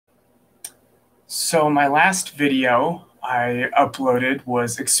So my last video I uploaded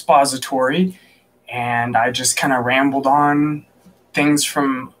was expository, and I just kind of rambled on things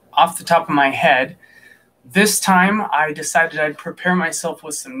from off the top of my head. This time I decided I'd prepare myself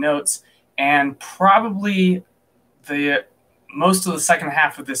with some notes, and probably the most of the second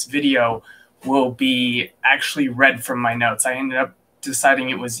half of this video will be actually read from my notes. I ended up deciding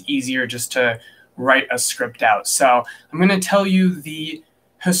it was easier just to write a script out. So I'm going to tell you the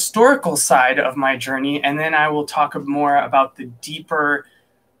historical side of my journey, and then I will talk more about the deeper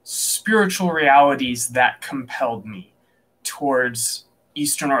spiritual realities that compelled me towards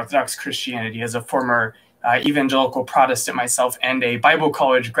Eastern Orthodox Christianity as a former evangelical Protestant myself and a Bible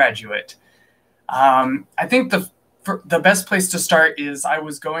college graduate. I think the best place to start is I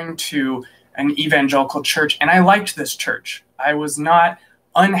was going to an evangelical church, and I liked this church. I was not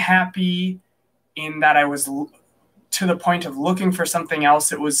unhappy in that I was to the point of looking for something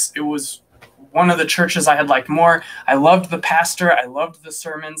else. It was one of the churches I had liked more. I loved the pastor. I loved the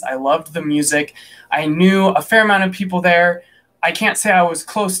sermons. I loved the music. I knew a fair amount of people there. I can't say I was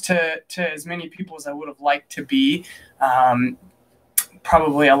close to as many people as I would have liked to be.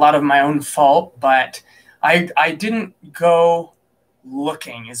 Probably a lot of my own fault, but I didn't go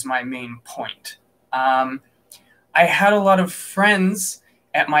looking is my main point. I had a lot of friends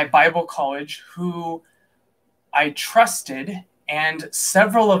at my Bible college who I trusted, and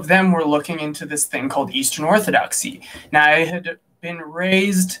several of them were looking into this thing called Eastern Orthodoxy. Now, I had been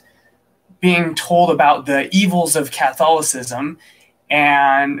raised being told about the evils of Catholicism,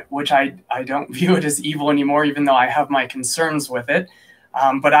 and which I don't view it as evil anymore, even though I have my concerns with it.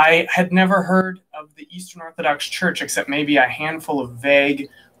 But I had never heard of the Eastern Orthodox Church except maybe a handful of vague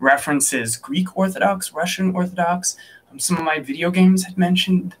references. Greek Orthodox, Russian Orthodox. Some of my video games had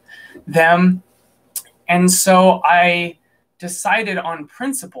mentioned them. And so I decided on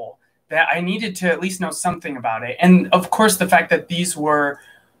principle that I needed to at least know something about it. And of course, the fact that these were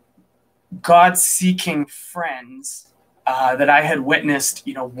God-seeking friends that I had witnessed,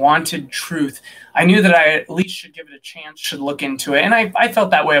 wanted truth. I knew that I at least should give it a chance, should look into it. And I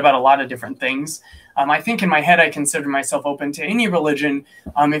felt that way about a lot of different things. I think in my head, I considered myself open to any religion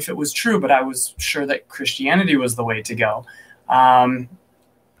if it was true, but I was sure that Christianity was the way to go. I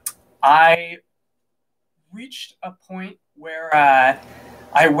reached a point where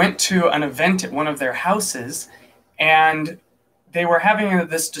I went to an event at one of their houses, and they were having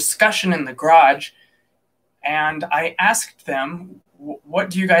this discussion in the garage, and I asked them, what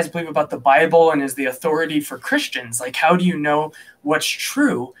do you guys believe about the Bible, and is the authority for Christians? Like, how do you know what's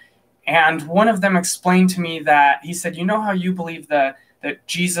true? And one of them explained to me that, he said, you know how you believe that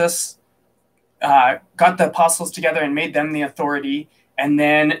Jesus got the apostles together and made them the authority, and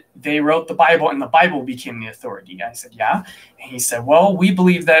then they wrote the Bible, and the Bible became the authority? I said, yeah. And he said, well, we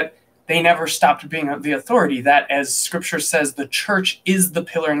believe that they never stopped being the authority, that as Scripture says, the church is the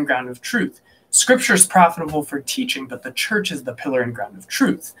pillar and ground of truth. Scripture is profitable for teaching, but the church is the pillar and ground of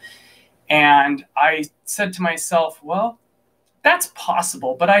truth. And I said to myself, well, that's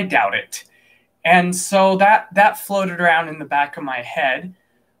possible, but I doubt it. And so that floated around in the back of my head.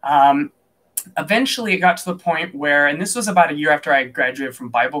 Eventually, it got to the point where, and this was about a year after I graduated from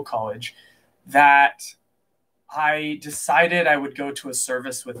Bible college, that I decided I would go to a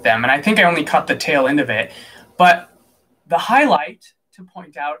service with them. And I think I only caught the tail end of it. But the highlight to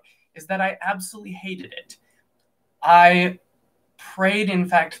point out is that I absolutely hated it. I prayed, in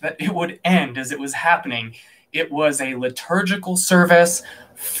fact, that it would end as it was happening. It was a liturgical service,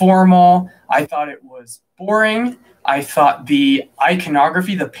 formal. I thought it was boring. I thought the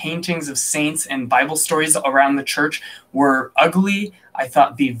iconography, the paintings of saints and Bible stories around the church were ugly. I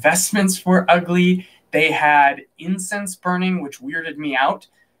thought the vestments were ugly. They had incense burning, which weirded me out.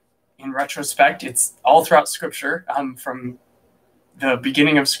 In retrospect, it's all throughout Scripture, from the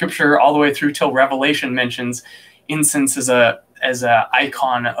beginning of Scripture all the way through till Revelation mentions incense as a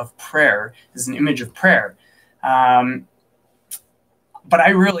icon of prayer, as an image of prayer. But I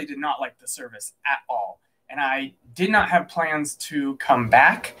really did not like the service at all. And I did not have plans to come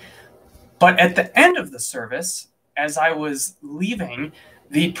back. But at the end of the service, as I was leaving,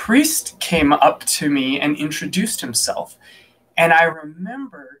 the priest came up to me and introduced himself. And I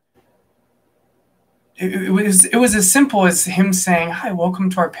remember it was as simple as him saying, hi, welcome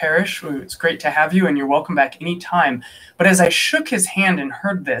to our parish. It's great to have you, and you're welcome back anytime. But as I shook his hand and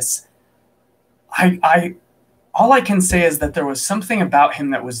heard this, all I can say is that there was something about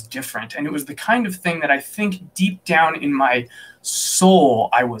him that was different. And it was the kind of thing that I think deep down in my soul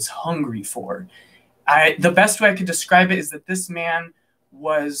I was hungry for. The best way I could describe it is that this man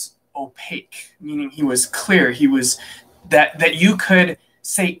was opaque, meaning he was clear. He was that you could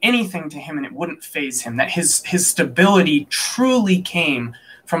say anything to him and it wouldn't faze him, that his stability truly came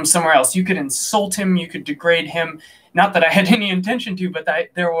from somewhere else. You could insult him, you could degrade him. Not that I had any intention to, but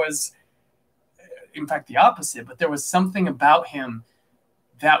there was, in fact, the opposite, but there was something about him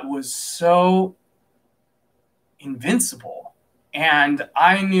that was so invincible. And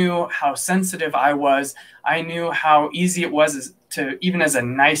I knew how sensitive I was. I knew how easy it was to, even as a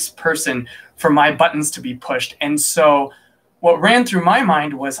nice person, for my buttons to be pushed. And so what ran through my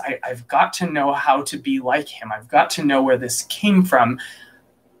mind was, I've got to know how to be like him. I've got to know where this came from.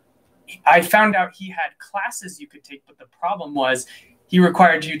 I found out he had classes you could take, but the problem was he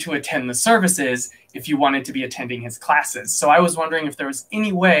required you to attend the services if you wanted to be attending his classes. So I was wondering if there was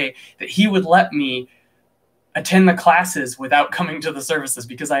any way that he would let me attend the classes without coming to the services,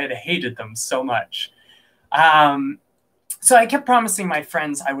 because I had hated them so much. So I kept promising my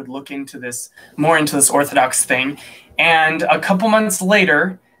friends I would look into this, more into this Orthodox thing. And a couple months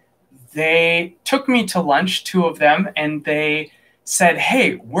later, they took me to lunch, 2 of them, and they said,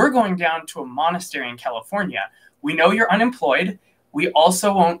 hey, we're going down to a monastery in California. We know you're unemployed. We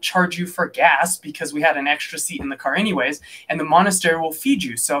also won't charge you for gas because we had an extra seat in the car anyways, and the monastery will feed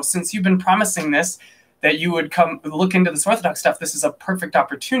you. So since you've been promising this, that you would come look into this Orthodox stuff, this is a perfect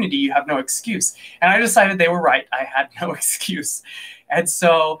opportunity. You have no excuse. And I decided they were right. I had no excuse. And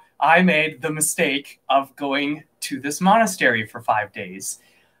so I made the mistake of going to this monastery for 5 days.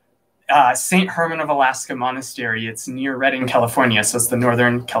 St. Herman of Alaska Monastery. It's near Redding, California. So it's the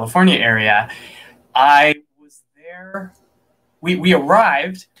Northern California area. I was there. We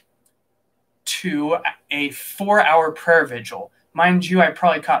arrived to a 4-hour prayer vigil. Mind you, I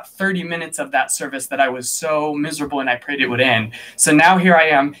probably caught 30 minutes of that service that I was so miserable and I prayed it would end. So now here I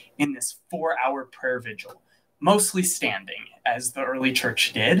am in this 4-hour prayer vigil, mostly standing, as the early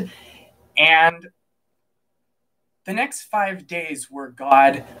church did. And the next 5 days were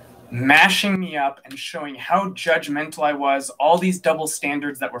God mashing me up and showing how judgmental I was, all these double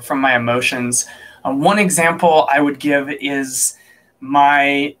standards that were from my emotions. One example I would give is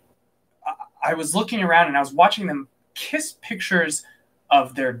I was looking around and I was watching them kiss pictures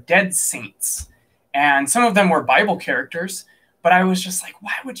of their dead saints. And some of them were Bible characters, but I was just like,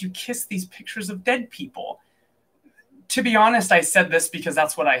 why would you kiss these pictures of dead people? To be honest, I said this because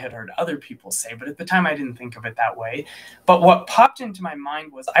that's what I had heard other people say, but at the time I didn't think of it that way. But what popped into my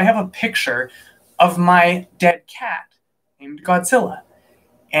mind was I have a picture of my dead cat named Godzilla.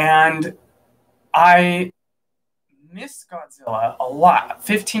 And I miss Godzilla a lot.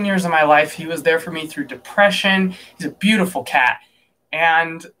 15 years of my life, he was there for me through depression. He's a beautiful cat.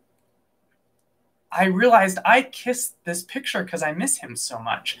 And I realized I kissed this picture because I miss him so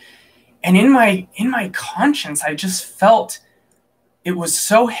much. And in my conscience, I just felt it was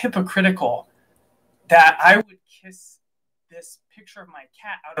so hypocritical that I would kiss this picture of my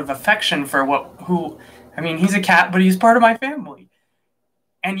cat out of affection for he's a cat, but he's part of my family.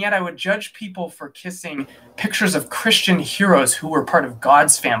 And yet I would judge people for kissing pictures of Christian heroes who were part of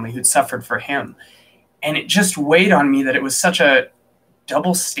God's family who'd suffered for him. And it just weighed on me that it was such a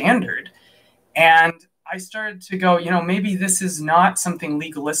double standard. And I started to go, maybe this is not something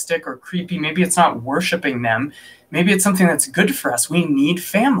legalistic or creepy. Maybe it's not worshiping them. Maybe it's something that's good for us. We need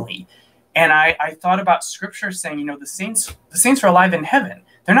family. And I thought about scripture saying, the saints are alive in heaven.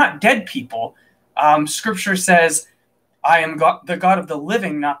 They're not dead people. Scripture says, I am God, the God of the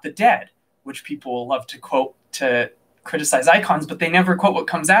living, not the dead, which people love to quote to criticize icons, but they never quote what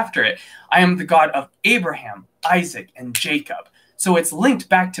comes after it. I am the God of Abraham, Isaac, and Jacob. So it's linked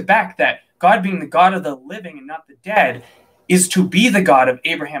back to back that God being the God of the living and not the dead is to be the God of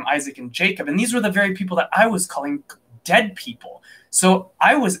Abraham, Isaac, and Jacob. And these were the very people that I was calling dead people. So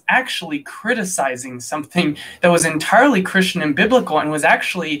I was actually criticizing something that was entirely Christian and biblical and was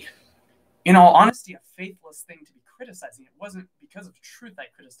actually, in all honesty, a faithless thing to be criticizing. It wasn't because of truth I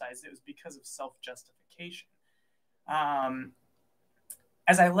criticized, it was because of self-justification.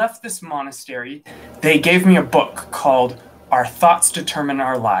 As I left this monastery, they gave me a book called Our Thoughts Determine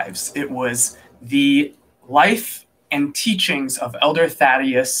Our Lives. It was the life and teachings of Elder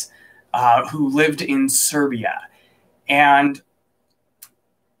Thaddeus, who lived in Serbia. And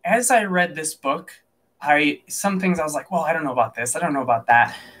as I read this book, some things I was like, well, I don't know about this, I don't know about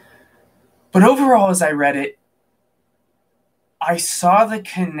that. But overall, as I read it, I saw the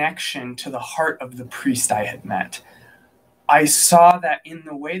connection to the heart of the priest I had met. I saw that in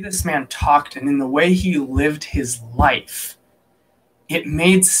the way this man talked and in the way he lived his life, it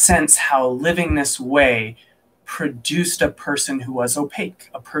made sense how living this way produced a person who was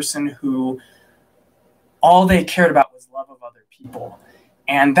opaque, a person who all they cared about was love of other people.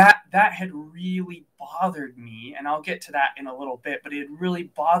 And that had really bothered me, and I'll get to that in a little bit, but it really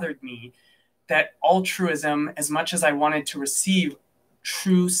bothered me that altruism, as much as I wanted to receive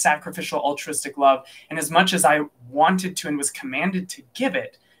true sacrificial altruistic love, and as much as I wanted to and was commanded to give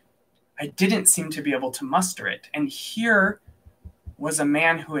it, I didn't seem to be able to muster it. And here was a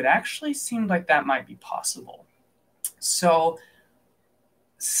man who had actually seemed like that might be possible. So,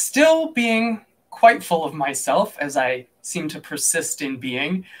 still being quite full of myself, as I seem to persist in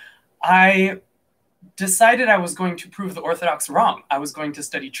being, I decided I was going to prove the Orthodox wrong. I was going to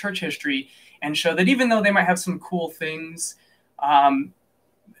study church history and show that even though they might have some cool things, I'm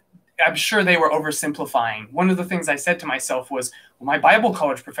sure they were oversimplifying. One of the things I said to myself was, well, my Bible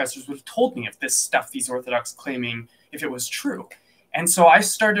college professors would have told me if this stuff these Orthodox claiming, if it was true. And so I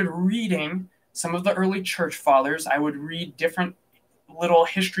started reading some of the early church fathers. I would read different little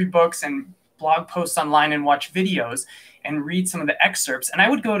history books and blog posts online and watch videos and read some of the excerpts. And I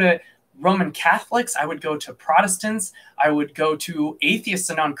would go to Roman Catholics, I would go to Protestants, I would go to atheists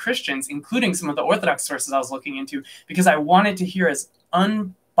and non-Christians, including some of the Orthodox sources I was looking into, because I wanted to hear as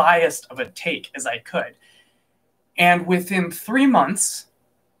unbiased of a take as I could. And within 3 months,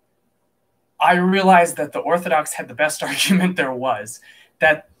 I realized that the Orthodox had the best argument there was,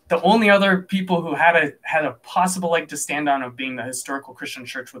 that the only other people who had a possible leg to stand on of being the historical Christian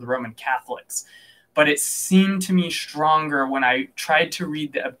church were the Roman Catholics. But it seemed to me stronger when I tried to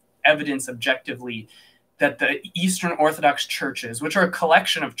read the evidence objectively that the Eastern Orthodox churches, which are a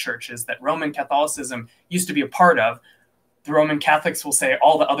collection of churches that Roman Catholicism used to be a part of, the Roman Catholics will say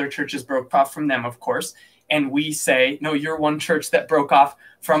all the other churches broke off from them, of course. And we say, no, you're one church that broke off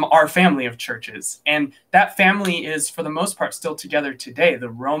from our family of churches. And that family is, for the most part, still together today. The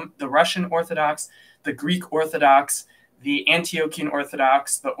Russian Orthodox, the Greek Orthodox, the Antiochian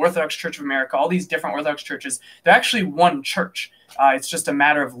Orthodox, the Orthodox Church of America, all these different Orthodox churches, they're actually one church. It's just a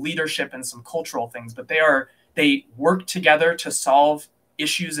matter of leadership and some cultural things, but they work together to solve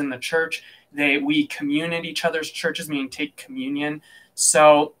issues in the church. We commune at each other's churches, meaning take communion.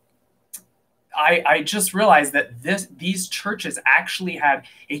 So I just realized that these churches actually had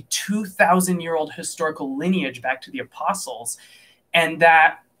a 2,000-year-old historical lineage back to the apostles, and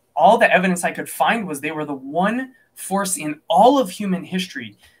that all the evidence I could find was they were the one force in all of human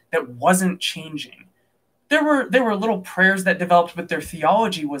history that wasn't changing. There were little prayers that developed, but their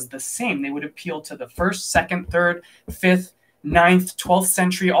theology was the same. They would appeal to the 1st, 2nd, 3rd, 5th, 9th, 12th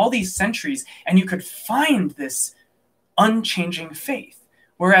century, all these centuries, and you could find this unchanging faith.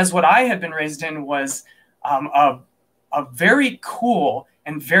 Whereas what I had been raised in was a very cool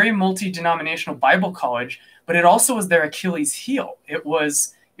and very multi-denominational Bible college, but it also was their Achilles heel. It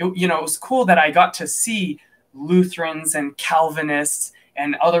was cool that I got to see Lutherans and Calvinists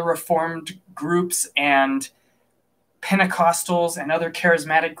and other Reformed groups and Pentecostals and other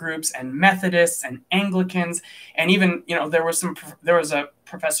charismatic groups and Methodists and Anglicans, and even there was a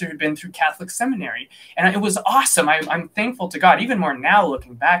professor who'd been through Catholic seminary, and it was awesome. I'm thankful to God, even more now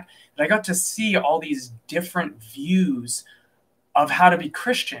looking back, that I got to see all these different views of how to be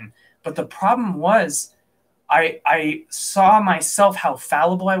Christian. But the problem was, I saw myself how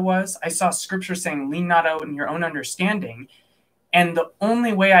fallible I was. I saw Scripture saying, "Lean not out in your own understanding." And the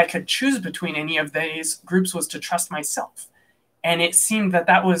only way I could choose between any of these groups was to trust myself. And it seemed that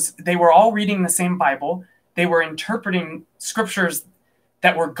they were all reading the same Bible. They were interpreting scriptures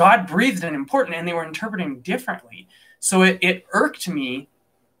that were God-breathed and important, and they were interpreting differently. So it irked me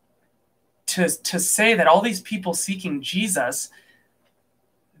to say that all these people seeking Jesus,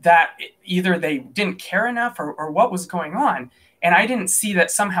 that either they didn't care enough or what was going on. And I didn't see that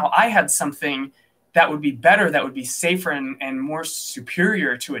somehow I had something that would be better, that would be safer and more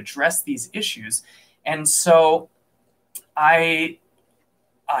superior to address these issues. And so I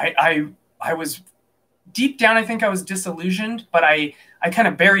was deep down, I think I was disillusioned, but I kind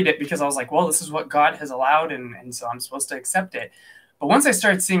of buried it because I was like, well, this is what God has allowed, and so I'm supposed to accept it. But once I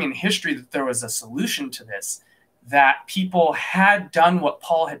started seeing in history that there was a solution to this, that people had done what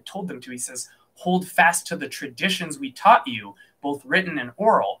Paul had told them to. He says, hold fast to the traditions we taught you, both written and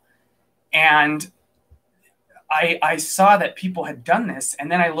oral. And I saw that people had done this, and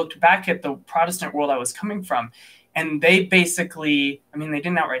then I looked back at the Protestant world I was coming from, and they basically, they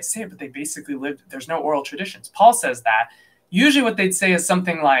didn't outright say it, but they basically lived, there's no oral traditions. Paul says that. Usually what they'd say is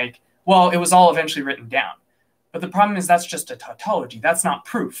something like, well, it was all eventually written down. But the problem is that's just a tautology. That's not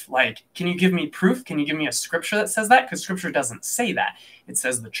proof. Like, can you give me proof? Can you give me a scripture that says that? Because scripture doesn't say that. It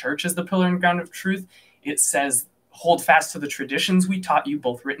says the church is the pillar and ground of truth. It says hold fast to the traditions we taught you,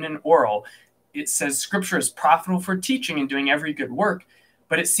 both written and oral. It says scripture is profitable for teaching and doing every good work.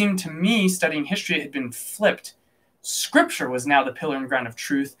 But it seemed to me, studying history, it had been flipped, Scripture was now the pillar and ground of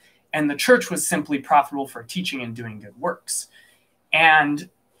truth, and the church was simply profitable for teaching and doing good works. And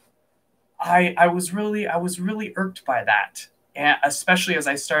I was really irked by that, and especially as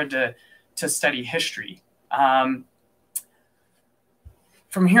I started to study history. From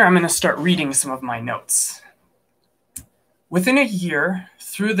here, I'm going to start reading some of my notes. Within a year,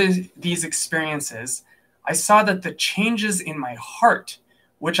 through these experiences, I saw that the changes in my heart,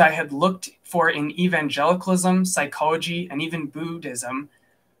 which I had looked for in evangelicalism, psychology, and even Buddhism,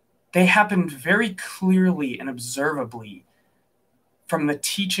 they happened very clearly and observably from the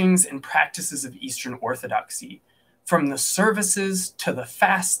teachings and practices of Eastern Orthodoxy, from the services to the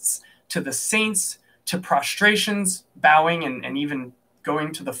fasts, to the saints, to prostrations, bowing, and even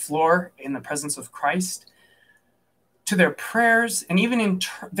going to the floor in the presence of Christ, to their prayers, and even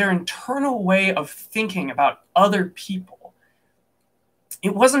their internal way of thinking about other people.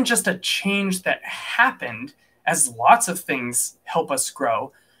 It wasn't just a change that happened, as lots of things help us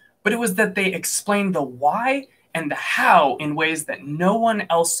grow, but it was that they explained the why and the how in ways that no one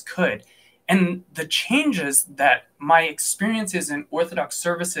else could. And the changes that my experiences in Orthodox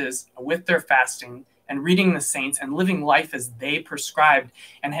services with their fasting and reading the saints and living life as they prescribed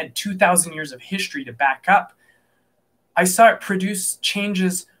and had 2,000 years of history to back up, I saw it produce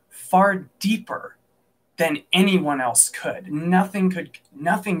changes far deeper than anyone else could. Nothing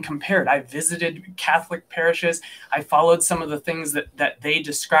compared. I visited Catholic parishes. I followed some of the things that they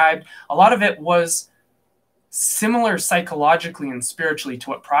described. A lot of it was similar psychologically and spiritually to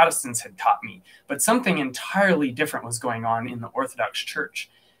what Protestants had taught me, but something entirely different was going on in the Orthodox Church.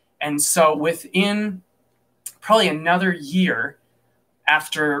 And so within probably another year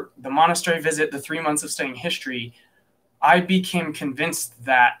after the monastery visit, the 3 months of studying history, I became convinced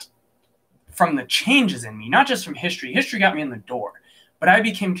that from the changes in me, not just from history got me in the door, but I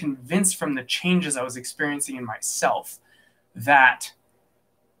became convinced from the changes I was experiencing in myself that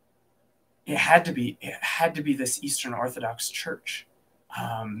it had to be this Eastern Orthodox Church.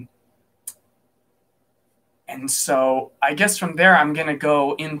 And so I guess from there, I'm going to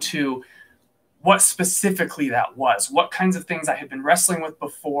go into what specifically that was, what kinds of things I had been wrestling with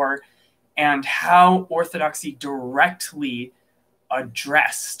before, and how Orthodoxy directly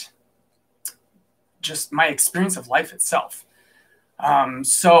addressed just my experience of life itself.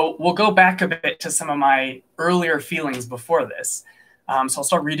 So we'll go back a bit to some of my earlier feelings before this. So I'll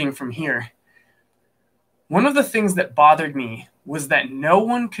start reading from here. One of the things that bothered me was that no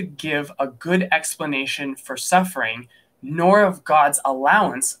one could give a good explanation for suffering, nor of God's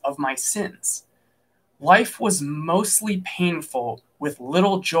allowance of my sins. Life was mostly painful with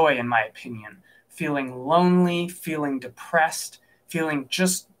little joy, in my opinion, feeling lonely, feeling depressed, feeling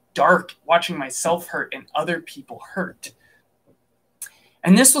just dark, watching myself hurt and other people hurt.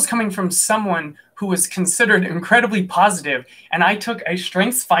 And this was coming from someone who was considered incredibly positive, and I took a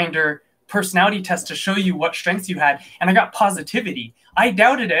StrengthsFinder personality test to show you what strengths you had, and I got positivity. I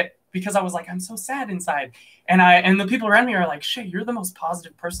doubted it because I was like, I'm so sad inside. And the people around me are like, Shay, you're the most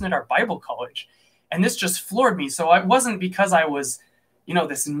positive person at our Bible college. And this just floored me. So it wasn't because I was,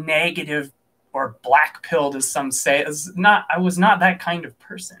 this negative or black pilled, as some say. I was not that kind of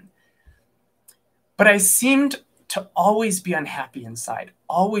person. But I seemed to always be unhappy inside,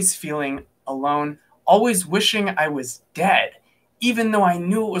 always feeling alone, always wishing I was dead, even though I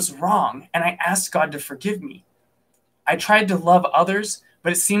knew it was wrong, and I asked God to forgive me. I tried to love others,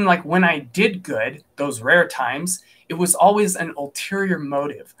 but it seemed like when I did good, those rare times, it was always an ulterior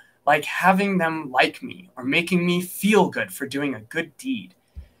motive, like having them like me or making me feel good for doing a good deed.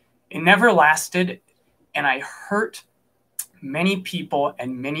 It never lasted, and I hurt many people,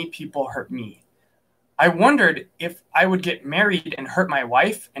 and many people hurt me. I wondered if I would get married and hurt my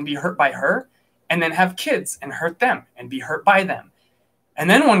wife and be hurt by her, and then have kids and hurt them and be hurt by them. And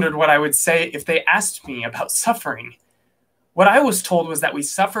then wondered what I would say if they asked me about suffering. What I was told was that we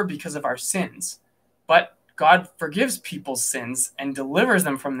suffer because of our sins, but God forgives people's sins and delivers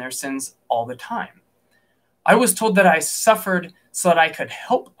them from their sins all the time. I was told that I suffered so that I could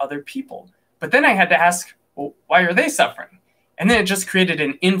help other people, but then I had to ask, well, why are they suffering? And then it just created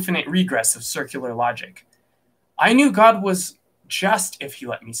an infinite regress of circular logic. I knew God was just if he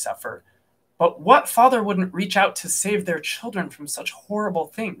let me suffer, but what father wouldn't reach out to save their children from such horrible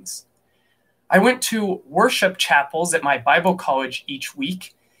things? I went to worship chapels at my Bible college each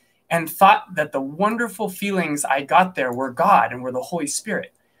week and thought that the wonderful feelings I got there were God and were the Holy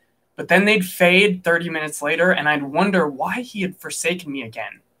Spirit. But then they'd fade 30 minutes later, and I'd wonder why he had forsaken me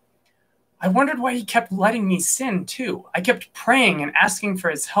again. I wondered why he kept letting me sin too. I kept praying and asking for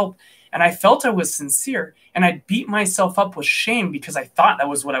his help, and I felt I was sincere, and I'd beat myself up with shame because I thought that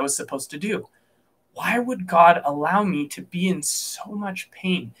was what I was supposed to do. why would God allow me to be in so much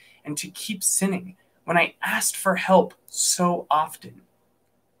pain and to keep sinning when I asked for help so often?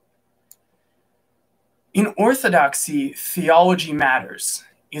 In Orthodoxy, theology matters.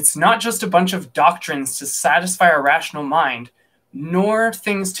 It's not just a bunch of doctrines to satisfy our rational mind, nor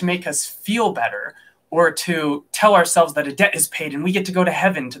things to make us feel better or to tell ourselves that a debt is paid and we get to go to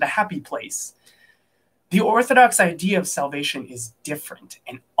heaven, to the happy place. The Orthodox idea of salvation is different,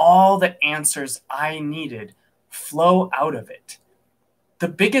 and all the answers I needed flow out of it. The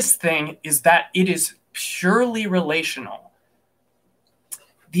biggest thing is that it is purely relational.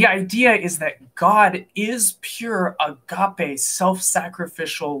 The idea is that God is pure agape,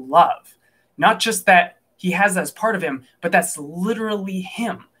 self-sacrificial love. Not just that he has as part of him, but that's literally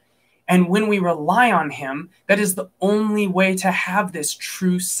him. And when we rely on him, that is the only way to have this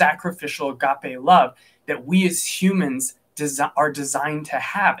true sacrificial agape love that we as humans are designed to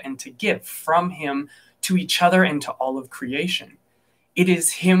have and to give from him to each other and to all of creation. It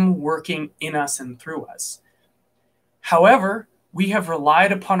is him working in us and through us. However, we have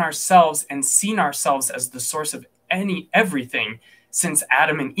relied upon ourselves and seen ourselves as the source of everything since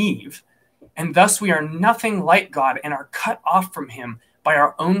Adam and Eve, and thus we are nothing like God and are cut off from him by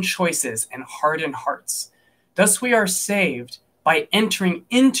our own choices and hardened hearts. Thus we are saved by entering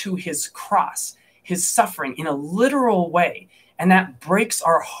into his cross, his suffering in a literal way, and that breaks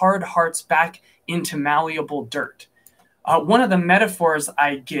our hard hearts back into malleable dirt. One of the metaphors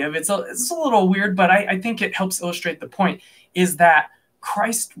I give, it's a little weird, but I think it helps illustrate the point, is that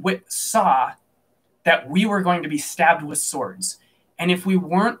Christ saw that we were going to be stabbed with swords. And if we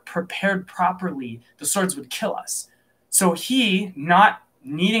weren't prepared properly, the swords would kill us. So he, not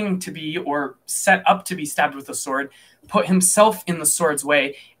needing to be or set up to be stabbed with a sword, put himself in the sword's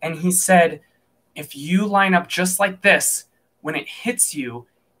way. And he said, if you line up just like this, when it hits you,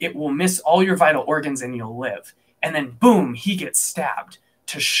 it will miss all your vital organs and you'll live. And then boom, he gets stabbed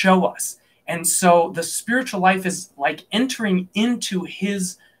to show us. And so the spiritual life is like entering into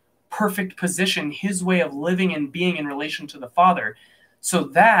his perfect position, his way of living and being in relation to the Father, so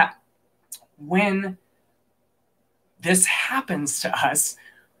that when this happens to us,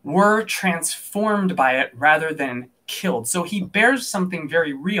 we're transformed by it rather than killed. So he bears something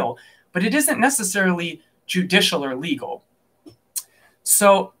very real, but it isn't necessarily judicial or legal.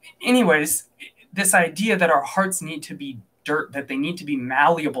 So anyways, this idea that our hearts need to be dirt, that they need to be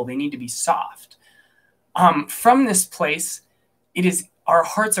malleable, they need to be soft. From this place, it is our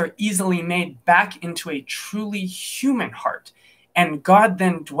hearts are easily made back into a truly human heart, and God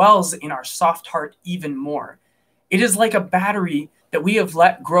then dwells in our soft heart even more. It is like a battery that we have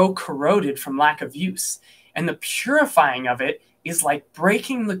let grow corroded from lack of use, and the purifying of it is like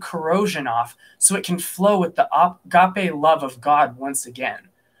breaking the corrosion off so it can flow with the agape love of God once again.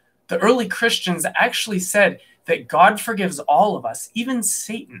 The early Christians actually said that God forgives all of us, even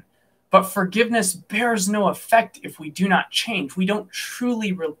Satan, but forgiveness bears no effect if we do not change. We don't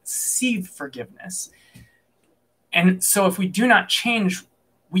truly receive forgiveness. And so if we do not change,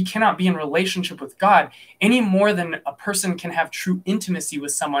 we cannot be in relationship with God any more than a person can have true intimacy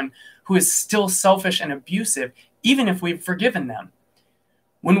with someone who is still selfish and abusive, even if we've forgiven them.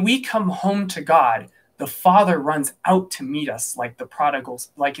 When we come home to God, the Father runs out to meet us like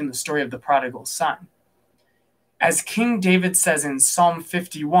in the story of the prodigal son. As King David says in Psalm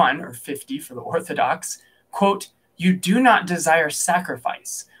 51, or 50 for the Orthodox, quote, "You do not desire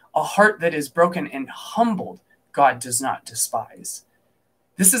sacrifice. A heart that is broken and humbled, God does not despise."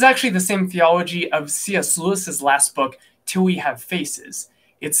 This is actually the same theology of C.S. Lewis's last book, Till We Have Faces.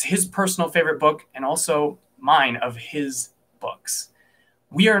 It's his personal favorite book and also mine of his books.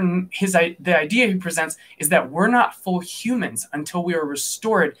 The idea he presents is that we're not full humans until we are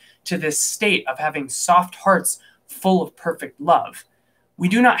restored to this state of having soft hearts full of perfect love. We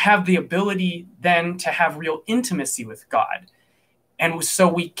do not have the ability then to have real intimacy with God. And so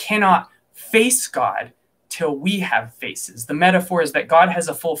we cannot face God till we have faces. The metaphor is that God has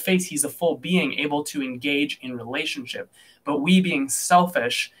a full face. He's a full being able to engage in relationship. But we being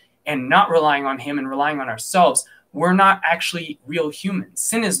selfish and not relying on him and relying on ourselves, we're not actually real humans.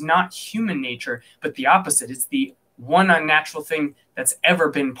 Sin is not human nature, but the opposite. It's the one unnatural thing that's ever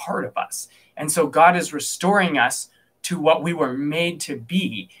been part of us. And so God is restoring us to what we were made to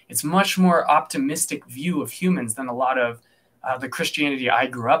be. It's much more optimistic view of humans than a lot of the Christianity I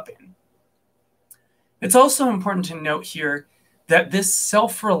grew up in. It's also important to note here that this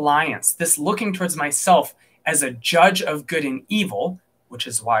self-reliance, this looking towards myself as a judge of good and evil, which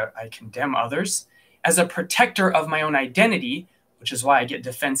is why I condemn others, as a protector of my own identity, which is why I get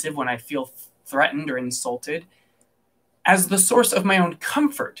defensive when I feel threatened or insulted, as the source of my own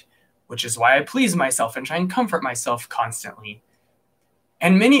comfort, which is why I please myself and try and comfort myself constantly.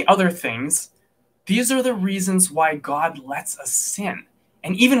 And many other things. These are the reasons why God lets us sin,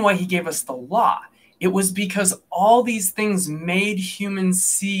 and even why he gave us the law. It was because all these things made humans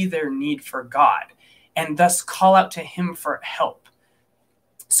see their need for God and thus call out to him for help.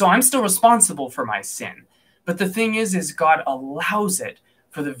 So I'm still responsible for my sin. But the thing is God allows it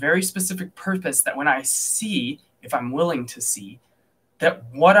for the very specific purpose that when I see, if I'm willing to see, that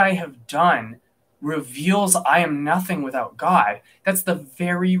what I have done reveals I am nothing without God, that's the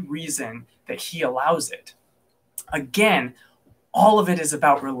very reason that he allows it. Again, all of it is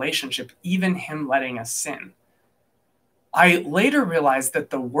about relationship, even him letting us sin. I later realized that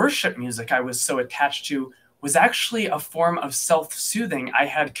the worship music I was so attached to was actually a form of self-soothing I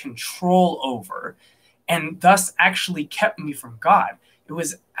had control over, and thus actually kept me from God. It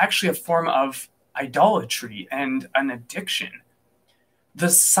was actually a form of idolatry and an addiction. The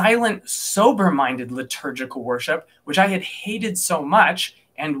silent, sober-minded liturgical worship, which I had hated so much,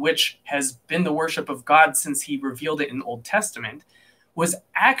 and which has been the worship of God since he revealed it in the Old Testament, was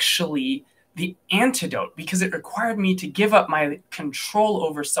actually the antidote, because it required me to give up my control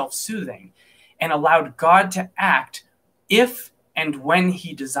over self-soothing and allowed God to act if and when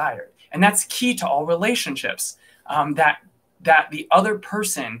he desired. And that's key to all relationships, that the other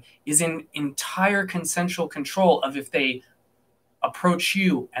person is in entire consensual control of if they approach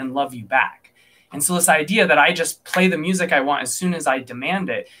you and love you back. And so this idea that I just play the music I want as soon as I demand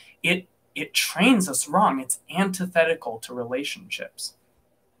it, it trains us wrong. It's antithetical to relationships.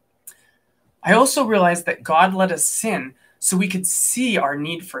 I also realized that God let us sin so we could see our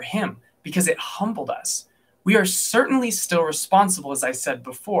need for him, because it humbled us. We are certainly still responsible, as I said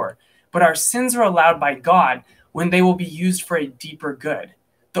before, but our sins are allowed by God when they will be used for a deeper good.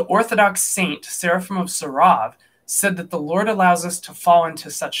 The Orthodox saint Seraphim of Sarov said that the Lord allows us to fall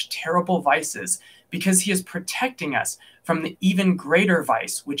into such terrible vices because he is protecting us from the even greater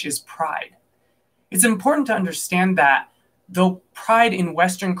vice, which is pride. It's important to understand that though pride in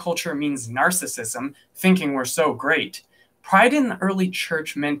Western culture means narcissism, thinking we're so great, pride in the early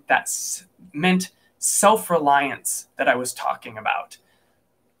church meant self-reliance that I was talking about.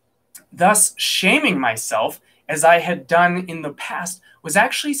 Thus, shaming myself, as I had done in the past, was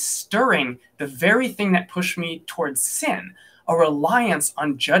actually stirring the very thing that pushed me towards sin, a reliance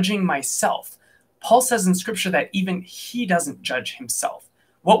on judging myself. Paul says in Scripture that even he doesn't judge himself.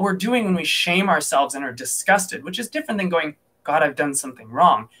 What we're doing when we shame ourselves and are disgusted, which is different than going, God, I've done something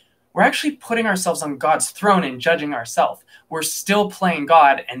wrong, we're actually putting ourselves on God's throne and judging ourselves. We're still playing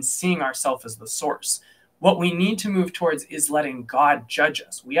God and seeing ourselves as the source. What we need to move towards is letting God judge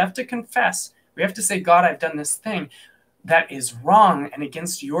us. We have to confess. We have to say, God, I've done this thing that is wrong and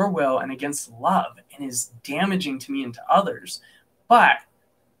against your will and against love and is damaging to me and to others. But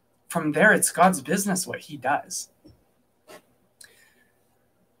from there, it's God's business what he does.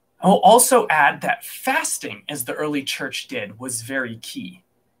 I will also add that fasting, as the early church did, was very key.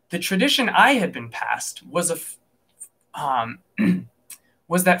 The tradition I had been passed was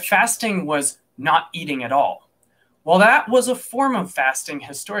that fasting was not eating at all. While that was a form of fasting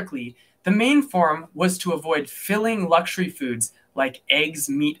historically, the main form was to avoid filling luxury foods like eggs,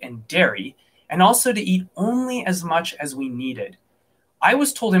 meat, and dairy, and also to eat only as much as we needed. I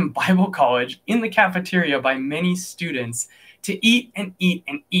was told in Bible college, in the cafeteria by many students, to eat and eat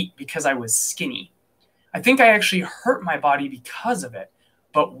and eat because I was skinny. I think I actually hurt my body because of it.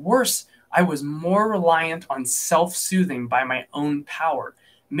 But worse, I was more reliant on self-soothing by my own power,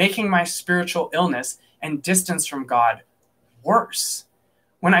 making my spiritual illness and distance from God worse.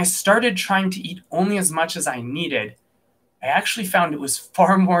 When I started trying to eat only as much as I needed, I actually found it was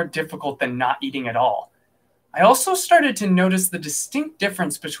far more difficult than not eating at all. I also started to notice the distinct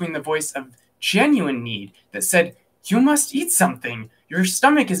difference between the voice of genuine need that said, you must eat something, your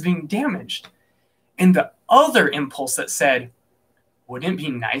stomach is being damaged, and the other impulse that said, wouldn't it be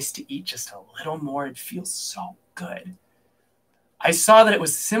nice to eat just a little more? It feels so good. I saw that it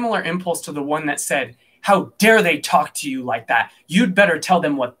was a similar impulse to the one that said, how dare they talk to you like that? You'd better tell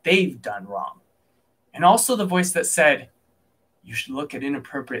them what they've done wrong. And also the voice that said, you should look at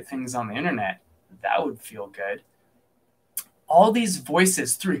inappropriate things on the internet. That would feel good. All these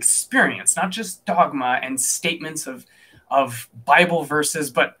voices through experience, not just dogma and statements of Bible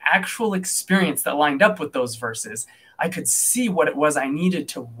verses, but actual experience that lined up with those verses, I could see what it was I needed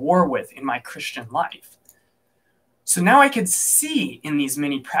to war with in my Christian life. So now I could see in these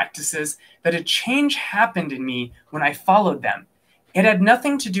many practices that a change happened in me when I followed them. It had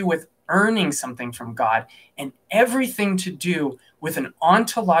nothing to do with earning something from God and everything to do with an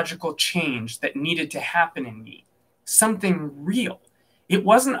ontological change that needed to happen in me, something real. It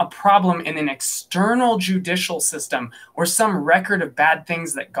wasn't a problem in an external judicial system or some record of bad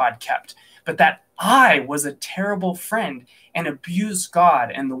things that God kept, but that I was a terrible friend and abused God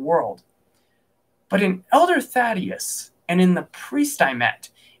and the world. But in Elder Thaddeus and in the priest I met,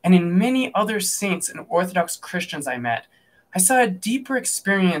 and in many other saints and Orthodox Christians I met, I saw a deeper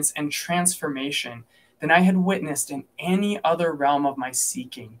experience and transformation than I had witnessed in any other realm of my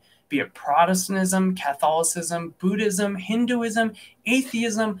seeking, be it Protestantism, Catholicism, Buddhism, Hinduism,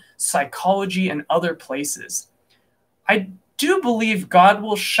 atheism, psychology, and other places. I do believe God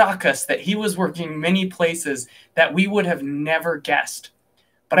will shock us that he was working many places that we would have never guessed.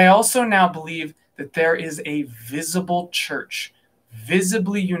 But I also now believe that there is a visible church,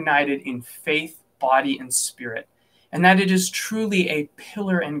 visibly united in faith, body, and spirit, and that it is truly a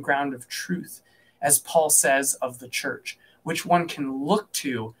pillar and ground of truth, as Paul says of the church, which one can look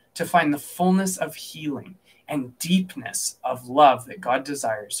to find the fullness of healing and deepness of love that God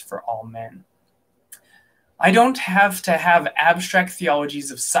desires for all men. I don't have to have abstract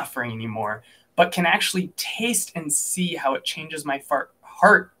theologies of suffering anymore, but can actually taste and see how it changes my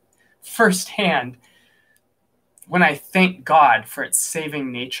heart firsthand when I thank God for its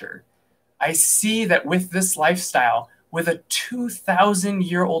saving nature. I see that with this lifestyle, with a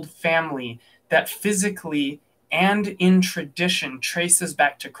 2,000-year-old family that physically and in tradition traces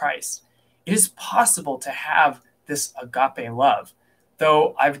back to Christ, it is possible to have this agape love,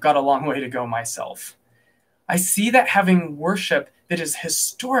 though I've got a long way to go myself. I see that having worship that is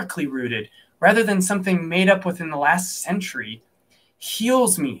historically rooted, rather than something made up within the last century,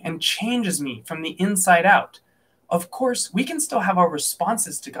 heals me and changes me from the inside out. Of course, we can still have our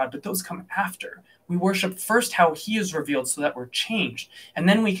responses to God, but those come after. We worship first how he is revealed so that we're changed, and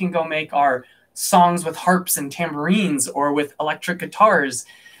then we can go make our songs with harps and tambourines or with electric guitars.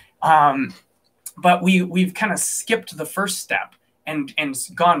 But we've kind of skipped the first step and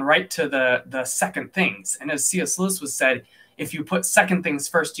gone right to the second things. And as C.S. Lewis was said, if you put second things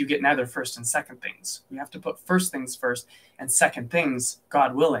first, you get neither first and second things. We have to put first things first, and second things,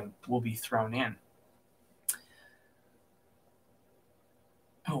 God willing, will be thrown in.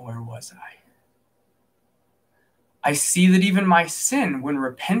 Oh, where was I? I see that even my sin, when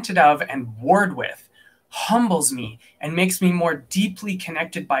repented of and warred with, humbles me and makes me more deeply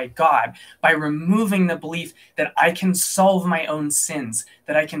connected by God by removing the belief that I can solve my own sins,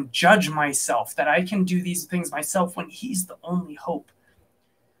 that I can judge myself, that I can do these things myself when he's the only hope.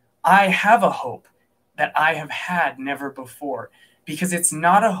 I have a hope that I have had never before, because it's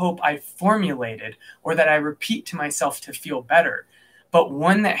not a hope I formulated or that I repeat to myself to feel better, but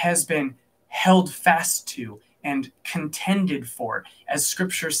one that has been held fast to and contended for, as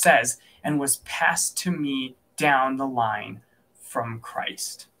Scripture says, and was passed to me down the line from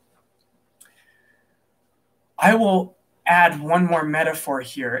Christ. I will add one more metaphor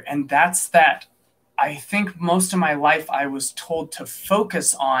here, and that's that I think most of my life I was told to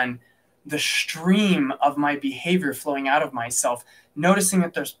focus on the stream of my behavior flowing out of myself, noticing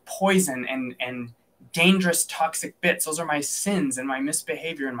that there's poison and dangerous toxic bits. Those are my sins and my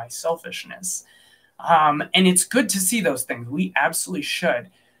misbehavior and my selfishness. And it's good to see those things. We absolutely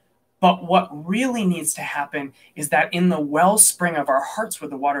should. But what really needs to happen is that in the wellspring of our hearts where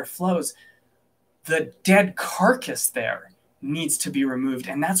the water flows, the dead carcass there needs to be removed.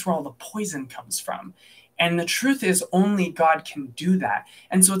 And that's where all the poison comes from. And the truth is only God can do that.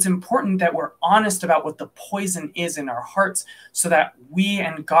 And so it's important that we're honest about what the poison is in our hearts so that we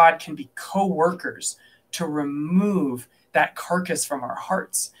and God can be co-workers to remove that carcass from our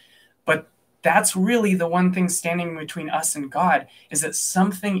hearts. But that's really the one thing standing between us and God, is that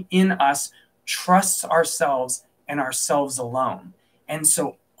something in us trusts ourselves and ourselves alone. And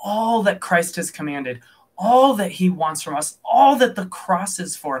so all that Christ has commanded, all that he wants from us, all that the cross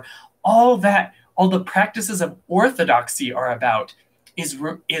is for, all the practices of orthodoxy are about, is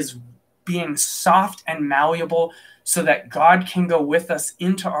being soft and malleable so that God can go with us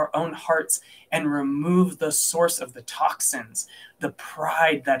into our own hearts and remove the source of the toxins, the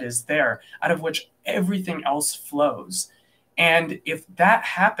pride that is there, out of which everything else flows. And if that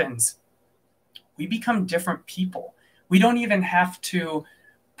happens, we become different people. We don't even have to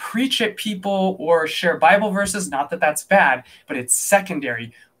preach at people or share Bible verses, not that that's bad, but it's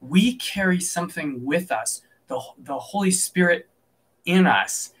secondary. We carry something with us, the Holy Spirit in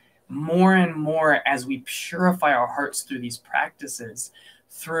us, more and more as we purify our hearts through these practices,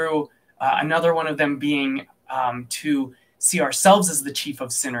 through another one of them being to see ourselves as the chief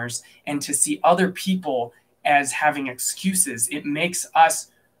of sinners and to see other people as having excuses. It makes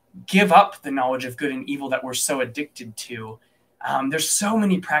us give up the knowledge of good and evil that we're so addicted to. There's so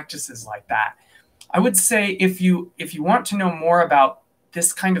many practices like that. I would say if you want to know more about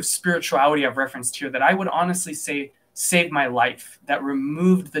this kind of spirituality I've referenced here that I would honestly say saved my life, that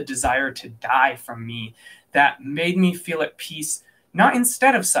removed the desire to die from me, that made me feel at peace, not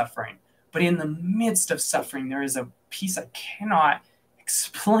instead of suffering, but in the midst of suffering. There is a peace I cannot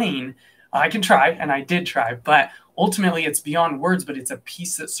explain. I can try, and I did try, but ultimately it's beyond words, but it's a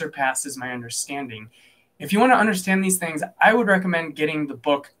peace that surpasses my understanding. If you want to understand these things, I would recommend getting the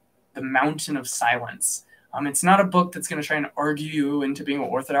book, The Mountain of Silence. It's not a book that's going to try and argue you into being an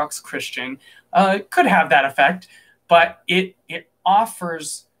Orthodox Christian. It could have that effect, but it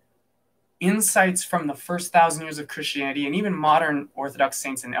offers insights from the first 1,000 years of Christianity and even modern Orthodox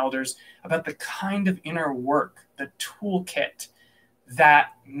saints and elders about the kind of inner work, the toolkit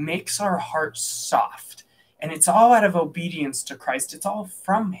that makes our heart soft. And it's all out of obedience to Christ. It's all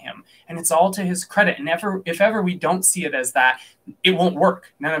from him, and it's all to his credit. And if ever we don't see it as that, it won't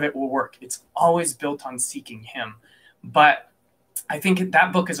work. None of it will work. It's always built on seeking him. But I think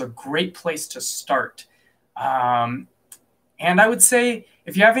that book is a great place to start. And I would say,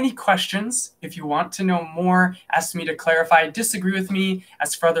 if you have any questions, if you want to know more, ask me to clarify, disagree with me,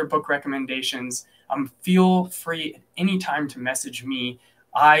 ask for other book recommendations, feel free at any time to message me.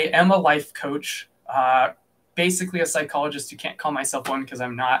 I am a life coach, basically a psychologist. You can't call myself one because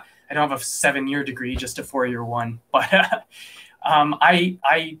I'm not. I don't have a 7-year degree, just a 4-year one. But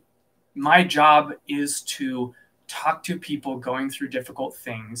my job is to talk to people going through difficult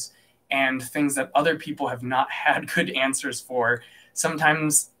things and things that other people have not had good answers for.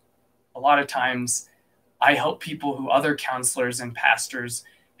 Sometimes, a lot of times, I help people who other counselors and pastors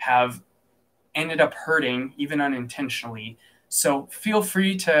have ended up hurting, even unintentionally. So feel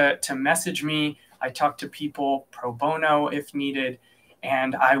free to message me. I talk to people pro bono if needed,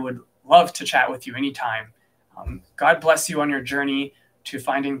 and I would love to chat with you anytime. God bless you on your journey to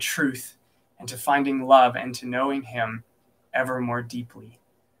finding truth and to finding love and to knowing him ever more deeply.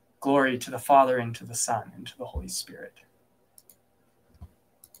 Glory to the Father, and to the Son, and to the Holy Spirit.